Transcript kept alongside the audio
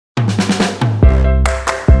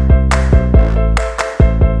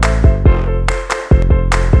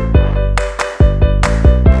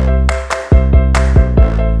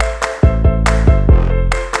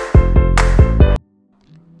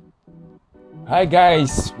Hi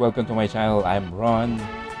guys! Welcome to my channel. I'm Ron.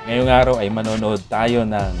 Ngayong araw ay manonood tayo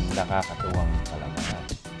ng nakakatuwang kalamangan.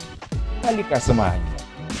 Halika, samahan niyo.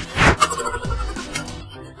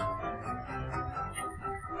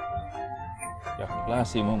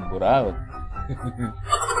 Kaklase mong buraot.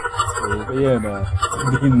 So, ayan na.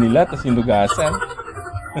 Hindi nila, tapos sinugasan.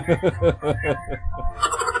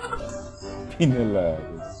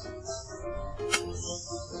 Pinalagas.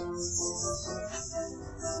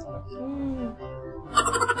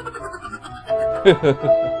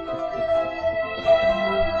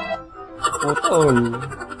 Putol.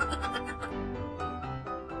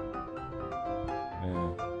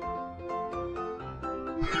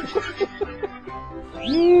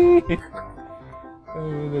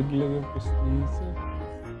 Naglag ang pustiso.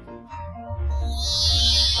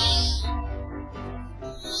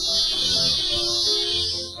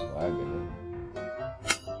 Ganun.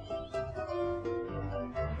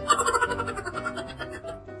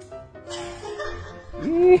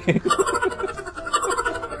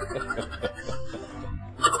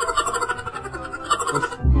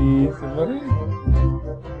 Pustiso ba rin?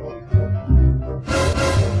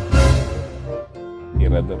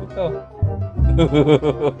 Tirador to.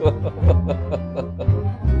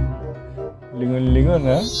 Lingon-lingon,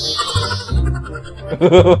 ha?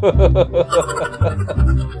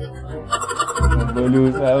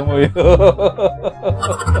 Mabalusa mo yun.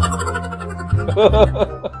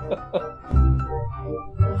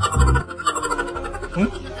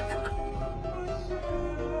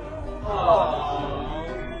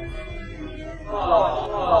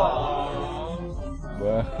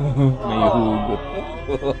 May hugot.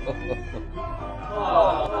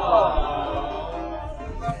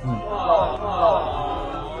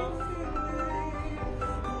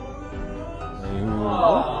 May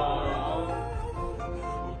hugot.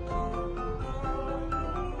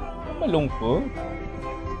 Malungkot.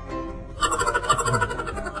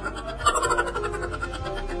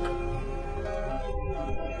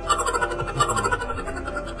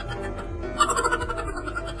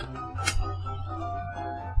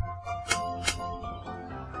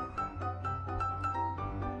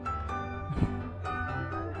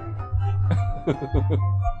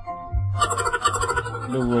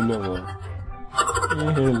 Lawa-lawa.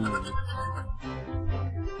 Hell.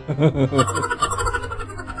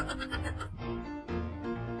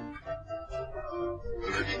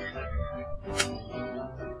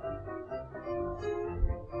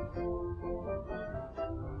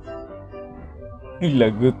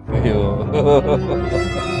 Lagot kayo.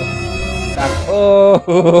 Tako!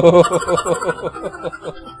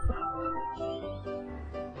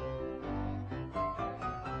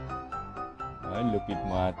 Ay, lupit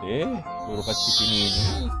mo ate. Puro ka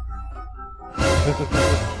chikinini.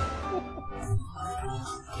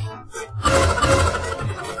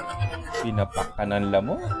 Pinapak ka ng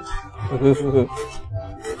lamo.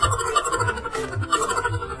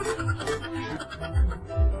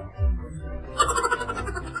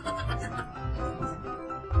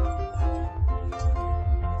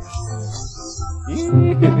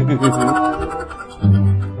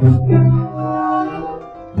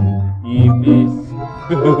 Ibis.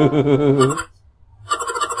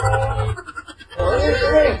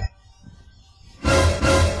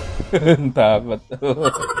 Takot.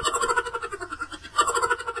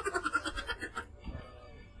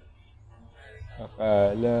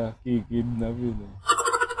 Akala kikidnapin.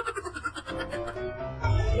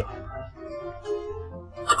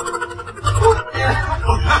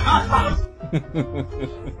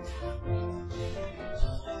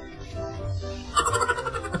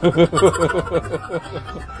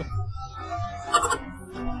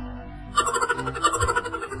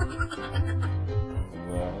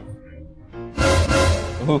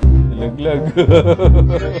 Oh, nalaglag.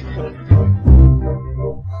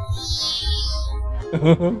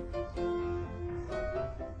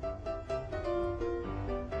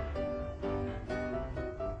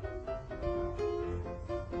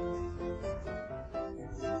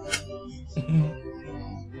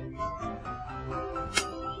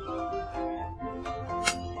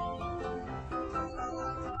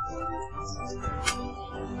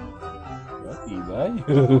 Tibay.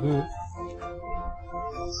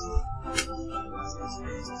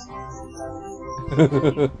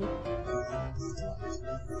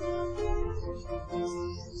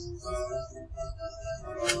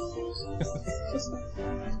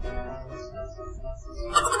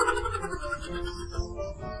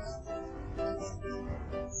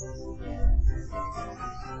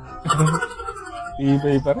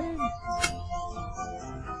 Tibay pa rin.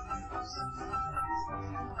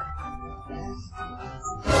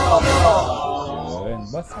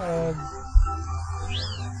 basag.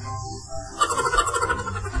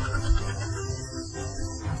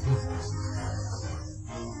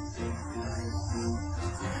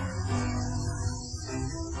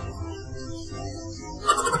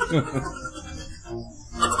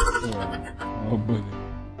 Mabal.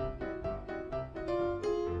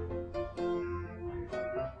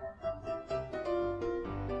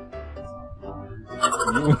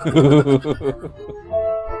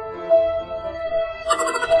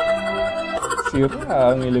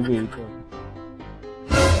 Sira ang elevator.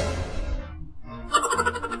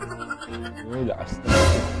 Uy, lakas na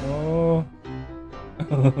mo.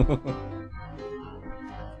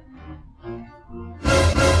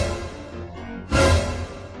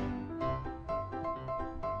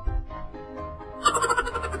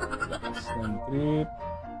 Lakas ng trip.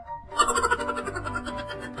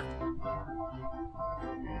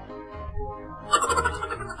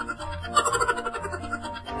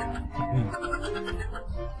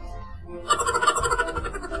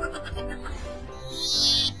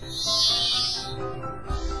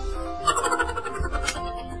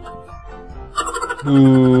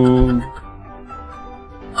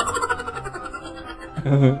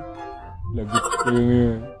 Lagot ko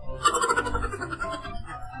yun.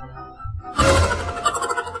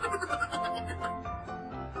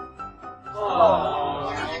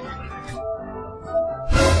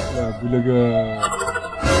 Bulaga.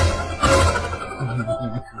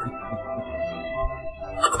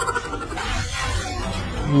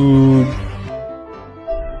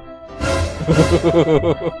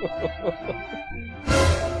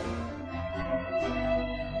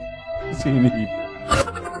 Sinip.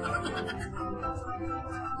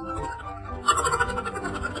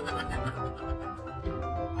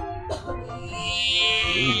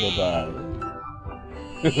 Babae.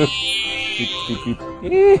 50-50.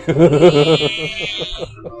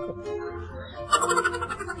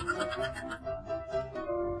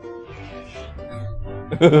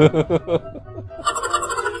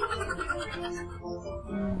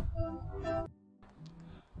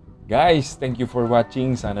 Guys, thank you for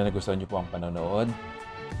watching. Sana nagustuhan niyo po ang panonood.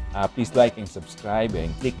 Please like and subscribe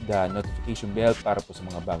and click the notification bell para po sa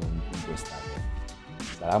mga bagong videos natin.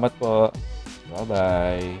 Salamat po.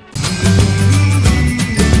 Bye-bye.